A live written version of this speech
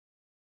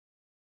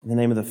In the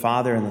name of the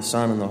Father, and the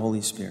Son, and the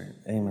Holy Spirit.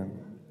 Amen.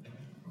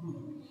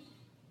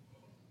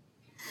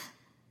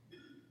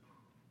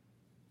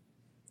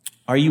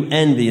 Are you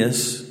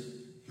envious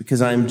because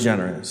I am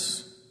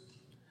generous?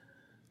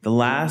 The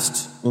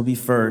last will be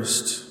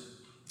first,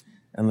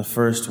 and the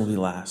first will be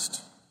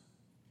last.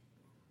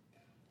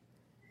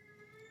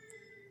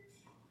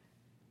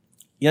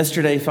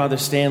 Yesterday, Father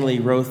Stanley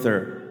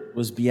Rother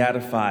was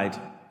beatified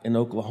in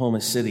Oklahoma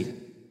City.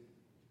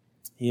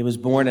 He was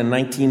born in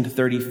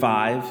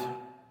 1935,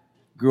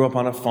 grew up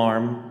on a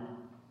farm,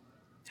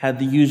 had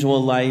the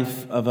usual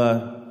life of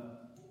a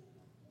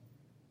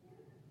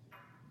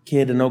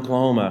kid in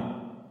Oklahoma,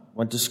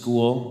 went to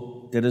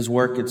school, did his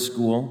work at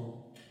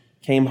school,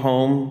 came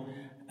home,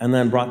 and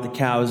then brought the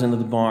cows into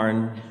the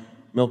barn,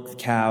 milked the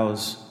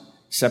cows,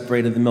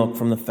 separated the milk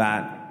from the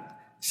fat,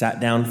 sat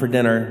down for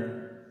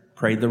dinner,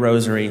 prayed the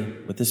rosary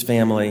with his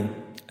family,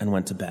 and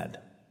went to bed.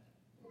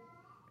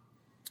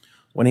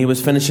 When he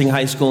was finishing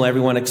high school,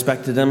 everyone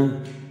expected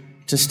him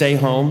to stay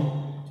home,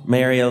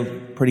 marry a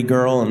pretty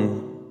girl,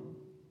 and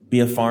be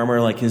a farmer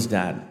like his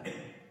dad.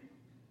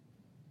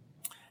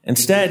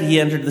 Instead, he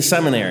entered the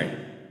seminary.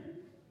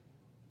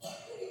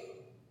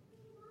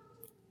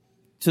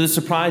 To the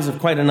surprise of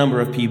quite a number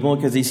of people,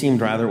 because he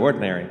seemed rather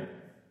ordinary.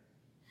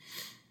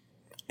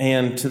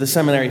 And to the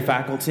seminary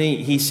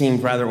faculty, he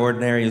seemed rather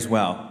ordinary as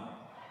well.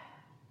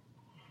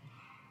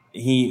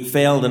 He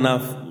failed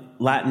enough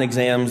Latin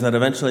exams that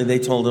eventually they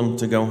told him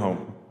to go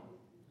home.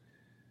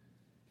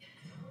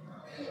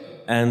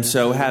 And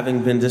so,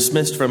 having been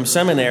dismissed from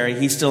seminary,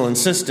 he still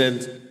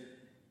insisted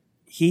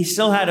he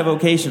still had a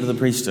vocation to the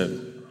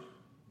priesthood.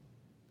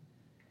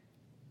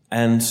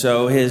 And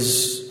so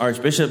his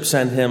archbishop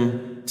sent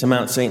him to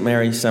Mount St.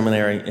 Mary's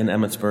Seminary in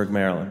Emmitsburg,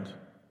 Maryland.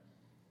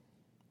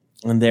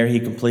 And there he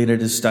completed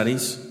his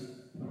studies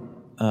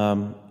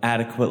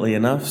adequately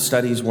enough.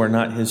 Studies were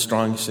not his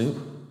strong suit.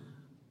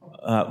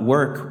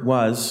 Work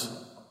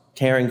was,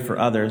 caring for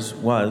others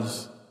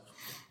was.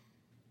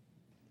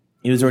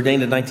 He was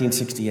ordained in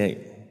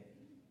 1968.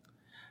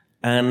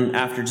 And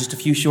after just a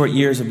few short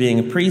years of being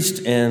a priest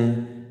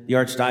in the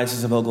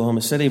Archdiocese of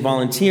Oklahoma City,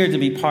 volunteered to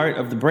be part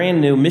of the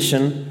brand new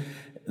mission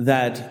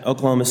that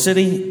Oklahoma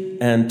City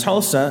and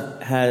Tulsa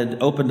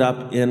had opened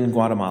up in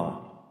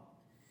Guatemala.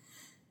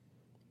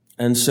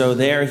 And so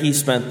there he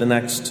spent the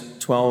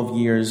next 12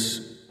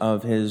 years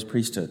of his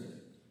priesthood.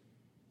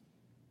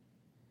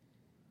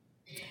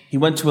 He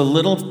went to a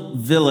little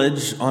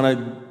village on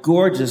a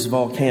gorgeous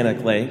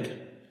volcanic lake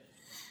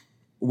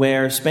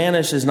where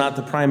Spanish is not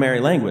the primary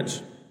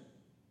language.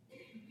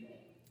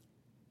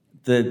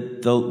 The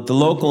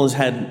locals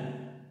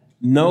had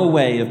no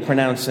way of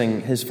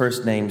pronouncing his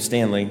first name,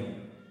 Stanley,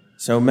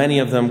 so many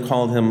of them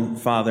called him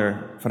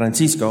Father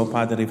Francisco,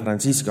 Padre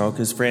Francisco,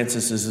 because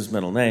Francis is his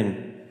middle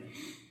name.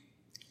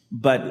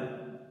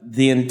 But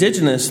the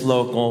indigenous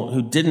local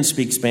who didn't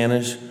speak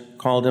Spanish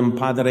called him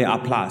Padre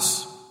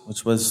Aplas,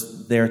 which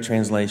was their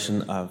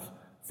translation of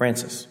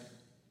Francis.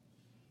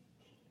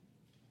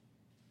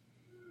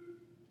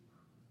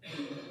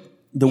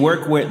 The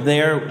work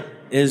there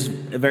is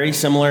very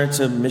similar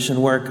to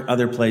mission work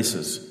other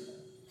places.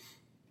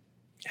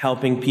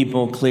 Helping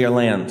people clear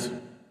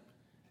land.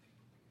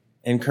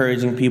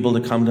 Encouraging people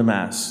to come to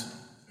Mass.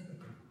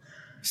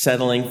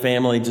 Settling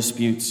family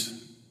disputes.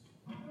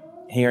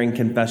 Hearing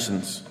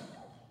confessions.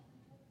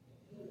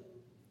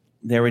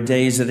 There were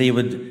days that he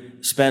would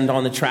spend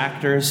on the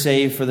tractor,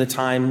 save for the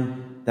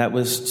time that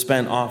was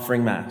spent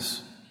offering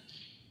Mass.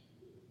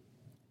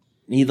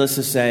 Needless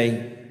to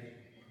say,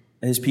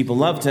 his people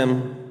loved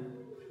him,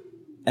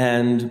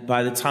 and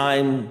by the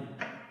time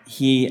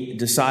he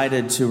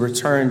decided to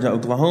return to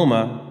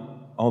Oklahoma,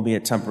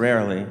 albeit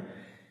temporarily,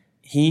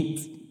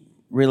 he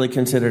really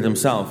considered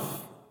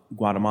himself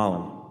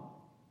Guatemalan.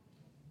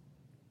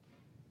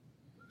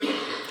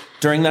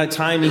 During that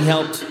time, he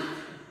helped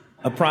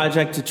a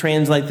project to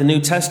translate the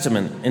New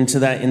Testament into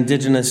that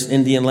indigenous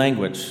Indian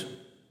language,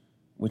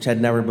 which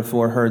had never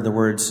before heard the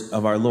words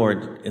of our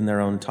Lord in their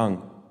own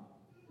tongue.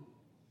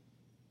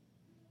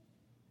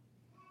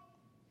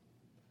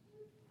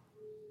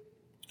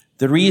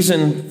 The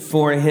reason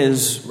for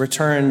his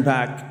return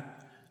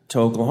back to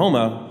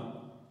Oklahoma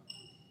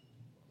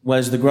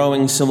was the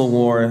growing civil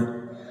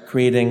war,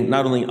 creating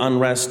not only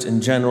unrest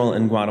in general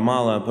in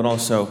Guatemala, but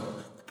also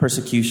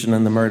persecution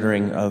and the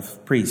murdering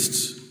of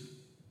priests.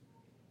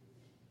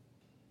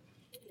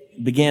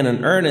 It began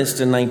in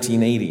earnest in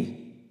 1980.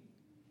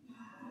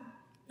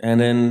 And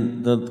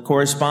in the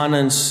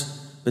correspondence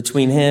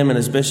between him and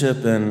his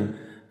bishop and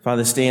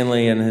Father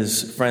Stanley and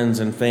his friends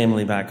and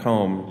family back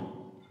home,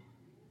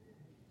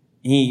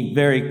 he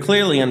very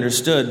clearly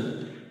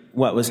understood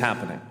what was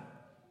happening.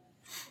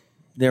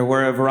 There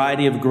were a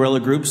variety of guerrilla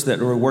groups that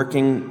were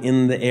working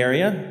in the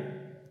area,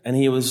 and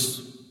he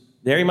was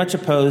very much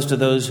opposed to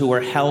those who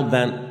were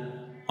hell-bent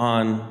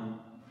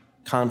on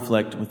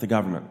conflict with the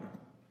government.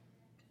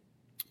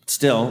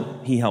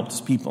 Still, he helped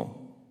his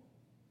people.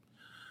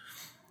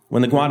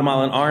 When the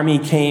Guatemalan army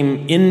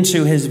came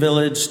into his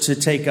village to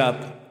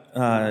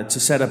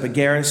set up a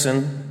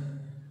garrison,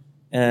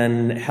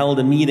 and held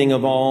a meeting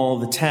of all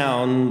the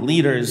town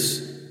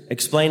leaders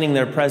explaining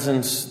their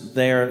presence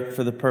there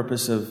for the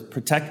purpose of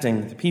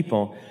protecting the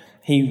people,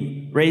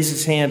 he raised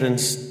his hand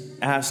and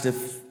asked,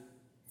 if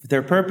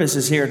their purpose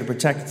is here to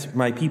protect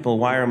my people,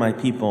 why are my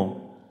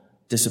people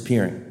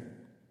disappearing?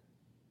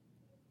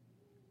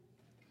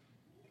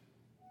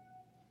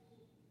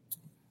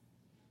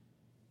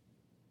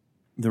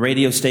 The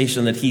radio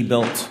station that he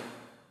built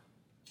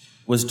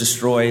was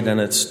destroyed and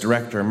its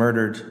director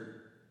murdered.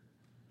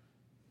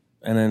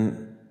 And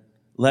then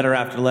letter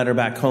after letter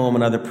back home,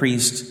 another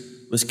priest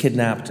was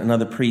kidnapped,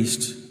 another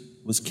priest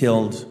was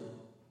killed.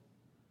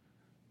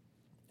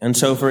 And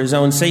so for his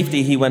own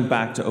safety, he went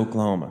back to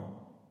Oklahoma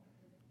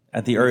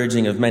at the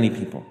urging of many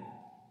people.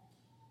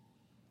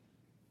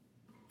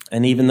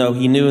 And even though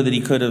he knew that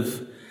he could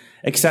have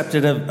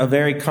accepted a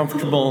very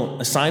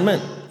comfortable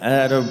assignment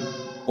at an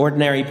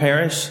ordinary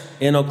parish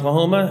in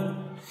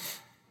Oklahoma,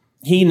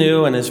 he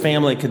knew, and his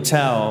family could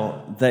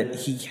tell, that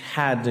he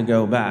had to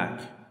go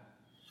back.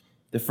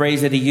 The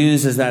phrase that he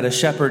used is that a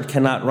shepherd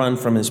cannot run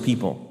from his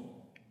people.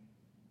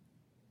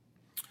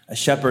 A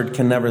shepherd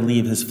can never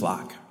leave his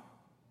flock.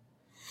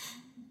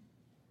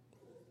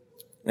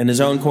 In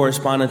his own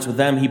correspondence with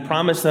them, he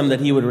promised them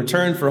that he would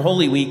return for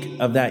Holy Week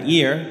of that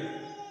year.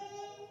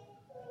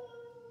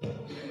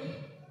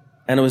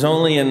 And it was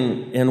only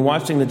in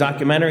watching the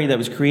documentary that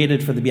was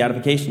created for the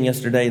beatification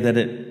yesterday that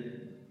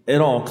it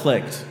all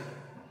clicked.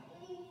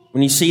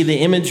 When you see the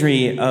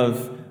imagery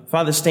of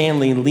Father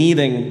Stanley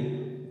leading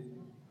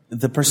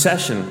the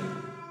procession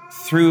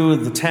through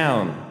the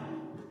town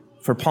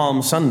for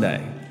Palm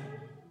Sunday,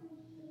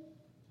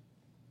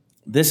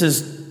 this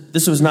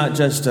was not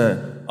just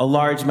a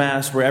large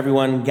mass where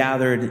everyone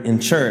gathered in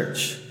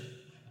church,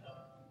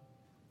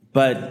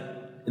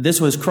 but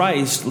this was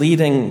Christ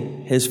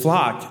leading his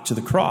flock to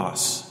the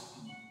cross,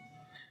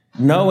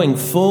 knowing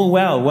full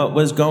well what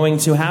was going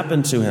to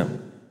happen to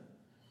him.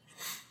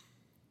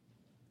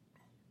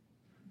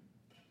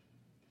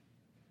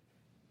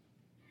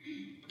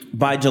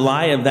 By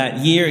July of that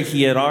year,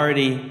 he had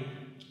already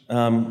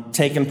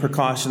taken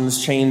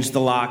precautions, changed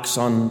the locks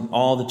on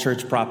all the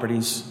church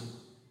properties,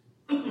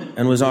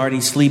 and was already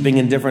sleeping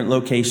in different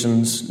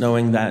locations,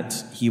 knowing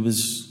that he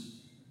was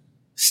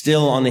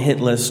still on the hit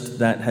list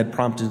that had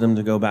prompted him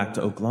to go back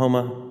to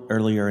Oklahoma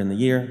earlier in the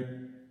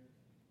year.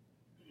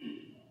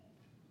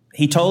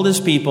 He told his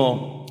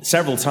people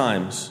several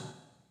times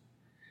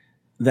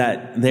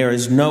that there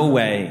is no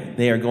way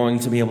they are going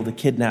to be able to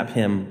kidnap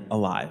him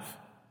alive.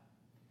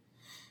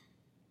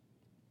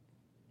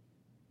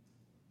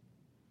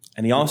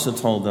 And he also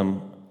told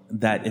them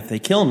that if they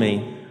kill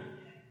me,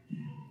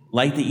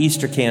 light the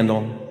Easter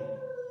candle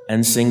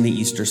and sing the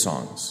Easter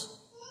songs.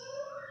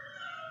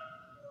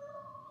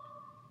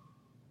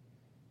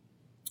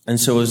 And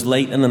so it was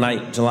late in the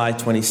night, July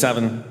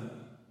 27,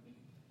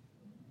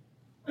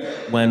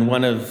 when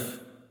one of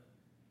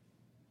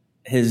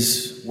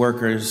his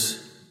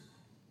workers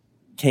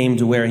came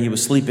to where he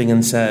was sleeping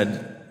and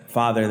said,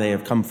 "Father, they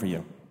have come for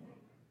you."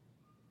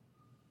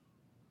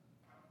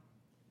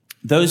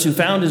 Those who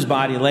found his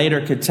body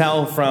later could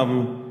tell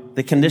from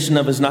the condition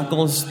of his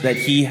knuckles that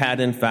he had,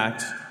 in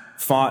fact,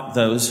 fought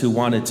those who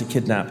wanted to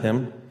kidnap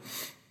him.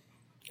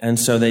 And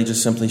so they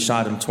just simply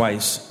shot him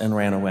twice and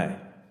ran away.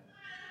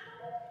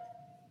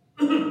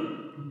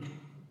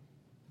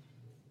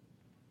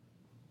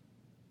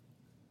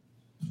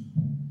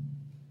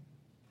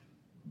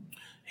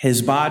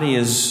 His body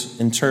is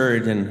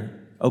interred in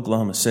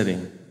Oklahoma City,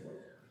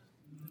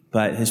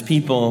 but his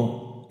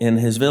people in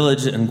his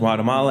village in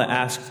Guatemala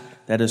asked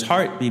that his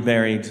heart be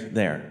buried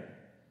there.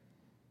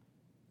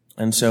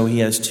 And so he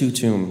has two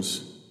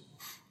tombs,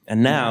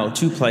 and now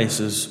two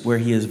places where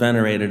he is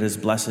venerated as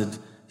Blessed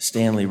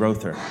Stanley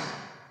Rother,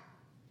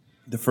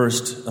 the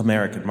first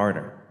American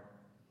martyr,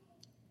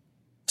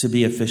 to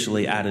be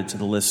officially added to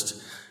the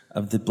list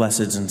of the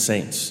blesseds and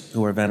saints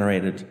who are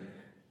venerated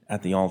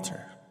at the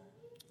altar.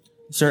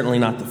 Certainly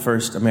not the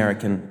first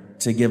American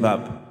to give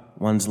up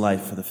one's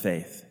life for the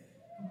faith,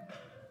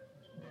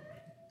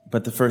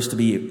 but the first to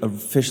be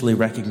officially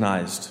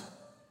recognized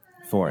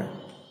for it.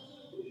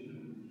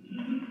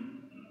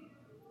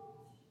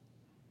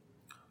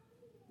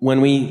 When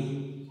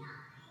we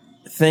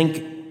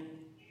think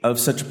of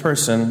such a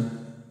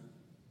person,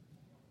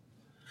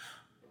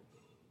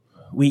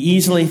 we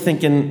easily think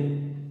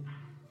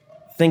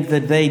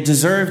that they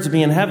deserve to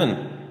be in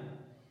heaven.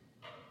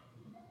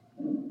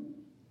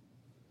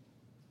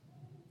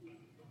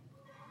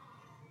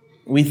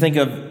 We think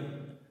of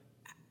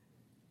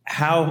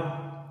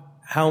how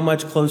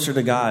much closer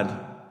to God,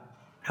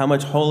 how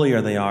much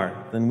holier they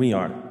are than we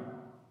are.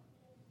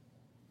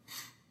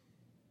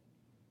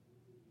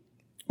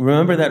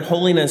 Remember that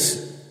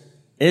holiness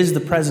is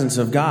the presence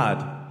of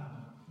God.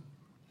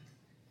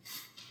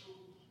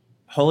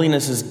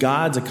 Holiness is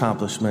God's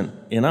accomplishment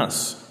in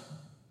us.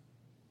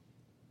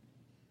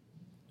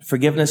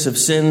 Forgiveness of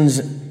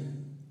sins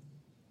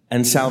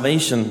and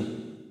salvation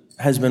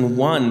has been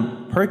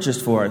won,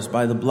 purchased for us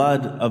by the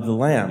blood of the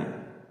Lamb.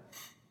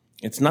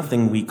 It's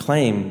nothing we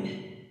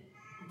claim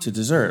to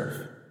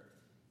deserve.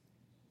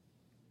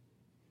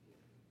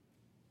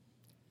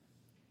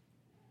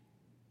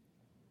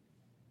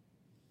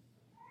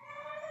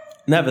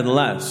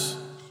 Nevertheless,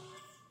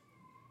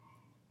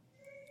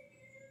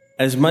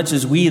 as much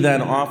as we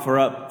then offer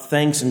up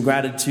thanks and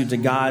gratitude to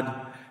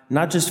God,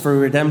 not just for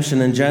redemption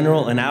in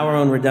general and our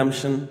own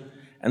redemption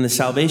and the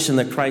salvation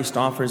that Christ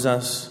offers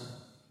us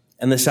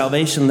and the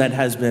salvation that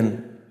has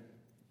been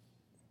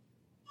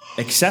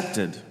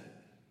accepted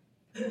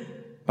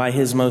by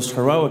his most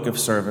heroic of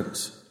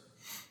servants,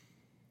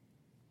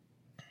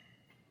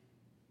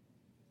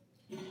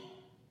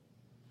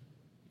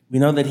 we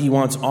know that he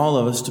wants all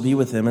of us to be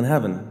with him in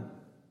heaven.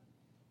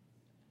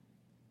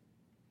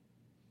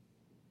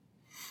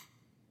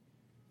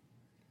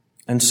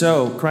 And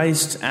so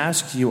Christ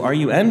asks you, are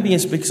you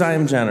envious because I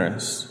am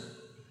generous?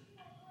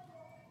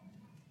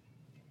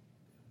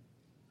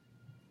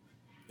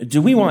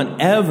 Do we want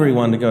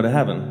everyone to go to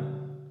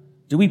heaven?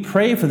 Do we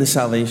pray for the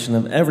salvation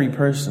of every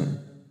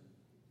person?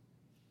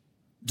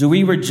 Do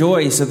we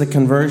rejoice at the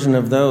conversion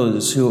of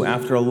those who,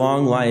 after a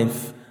long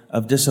life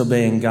of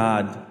disobeying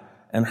God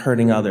and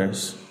hurting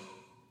others,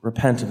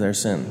 repent of their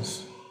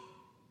sins?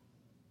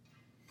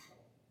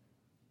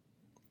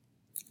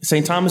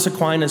 St. Thomas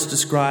Aquinas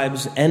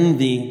describes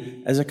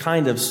envy as a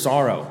kind of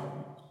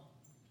sorrow.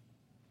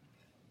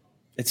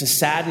 It's a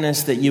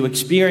sadness that you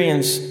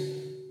experience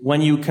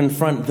when you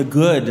confront the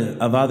good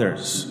of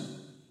others.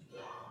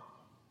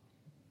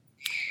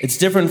 It's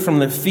different from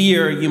the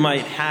fear you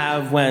might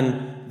have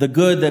when the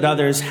good that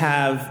others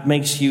have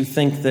makes you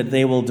think that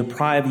they will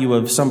deprive you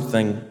of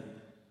something.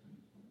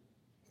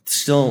 It's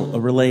still a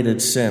related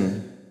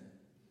sin.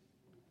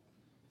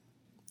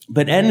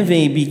 But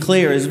envy, be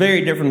clear, is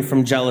very different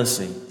from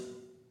jealousy.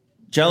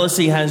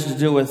 Jealousy has to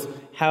do with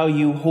how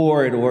you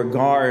hoard or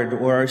guard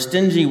or are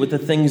stingy with the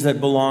things that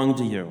belong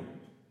to you.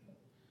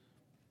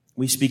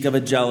 We speak of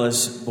a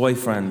jealous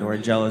boyfriend or a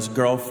jealous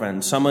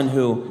girlfriend, someone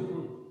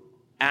who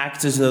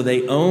acts as though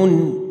they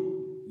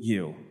own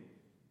you.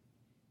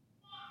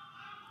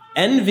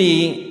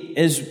 Envy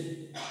is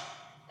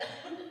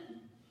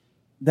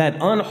that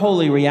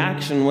unholy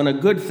reaction when a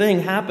good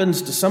thing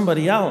happens to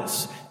somebody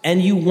else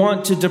and you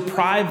want to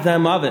deprive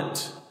them of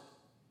it.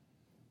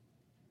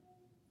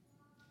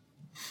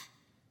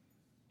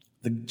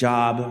 The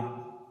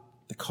job,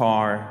 the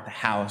car, the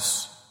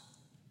house,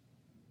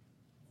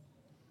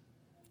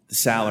 the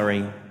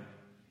salary,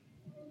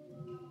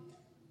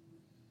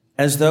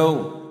 as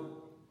though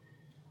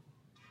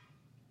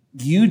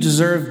you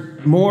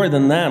deserve more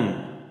than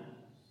them.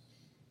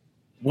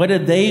 What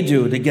did they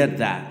do to get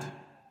that?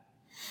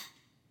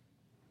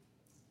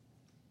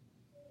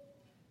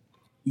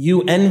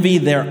 You envy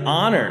their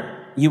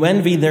honor. You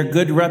envy their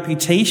good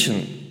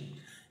reputation.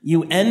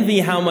 You envy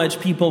how much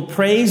people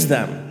praise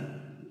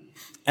them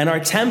and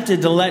are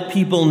tempted to let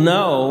people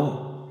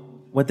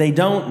know what they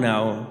don't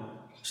know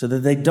so that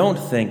they don't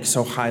think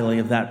so highly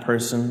of that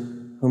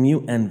person whom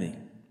you envy.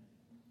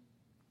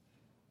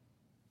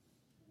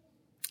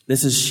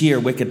 This is sheer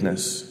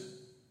wickedness.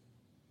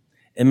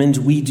 It means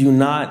we do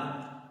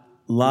not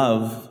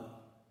love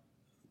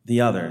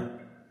the other.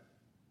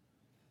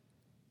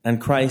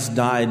 And Christ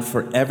died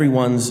for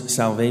everyone's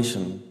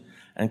salvation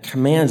and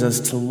commands us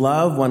to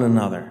love one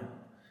another.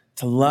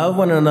 To love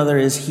one another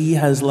as he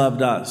has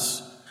loved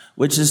us,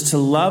 which is to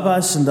love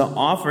us and to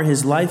offer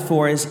his life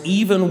for us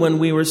even when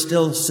we were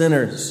still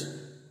sinners.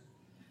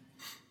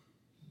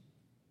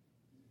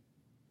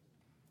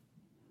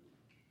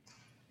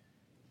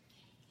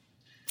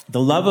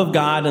 The love of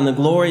God and the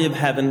glory of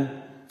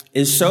heaven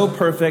is so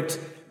perfect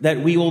that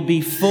we will be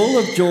full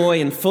of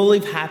joy and full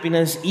of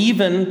happiness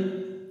even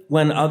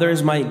when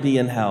others might be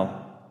in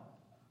hell.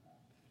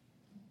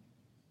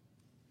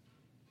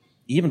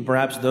 Even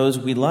perhaps those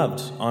we loved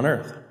on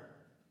earth.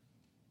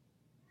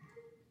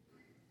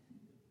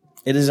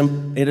 It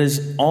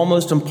is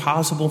almost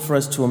impossible for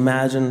us to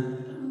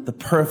imagine the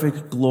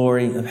perfect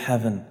glory of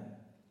heaven.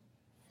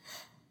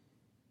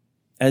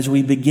 As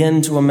we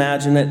begin to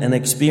imagine it and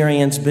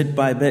experience bit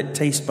by bit,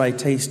 taste by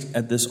taste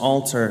at this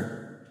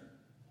altar,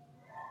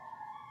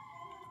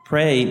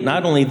 pray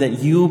not only that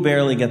you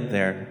barely get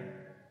there,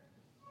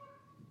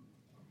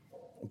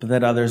 but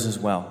that others as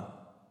well.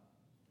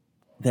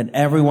 That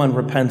everyone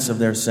repents of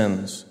their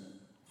sins.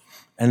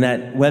 And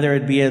that whether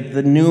it be at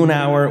the noon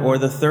hour or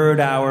the 3rd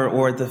hour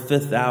or at the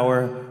 5th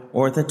hour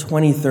or at the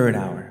 23rd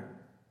hour,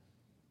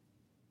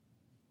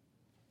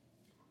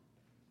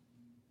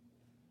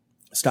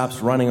 stops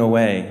running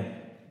away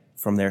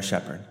from their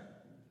shepherd.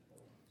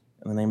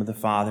 In the name of the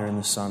Father and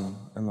the Son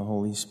and the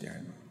Holy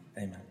Spirit.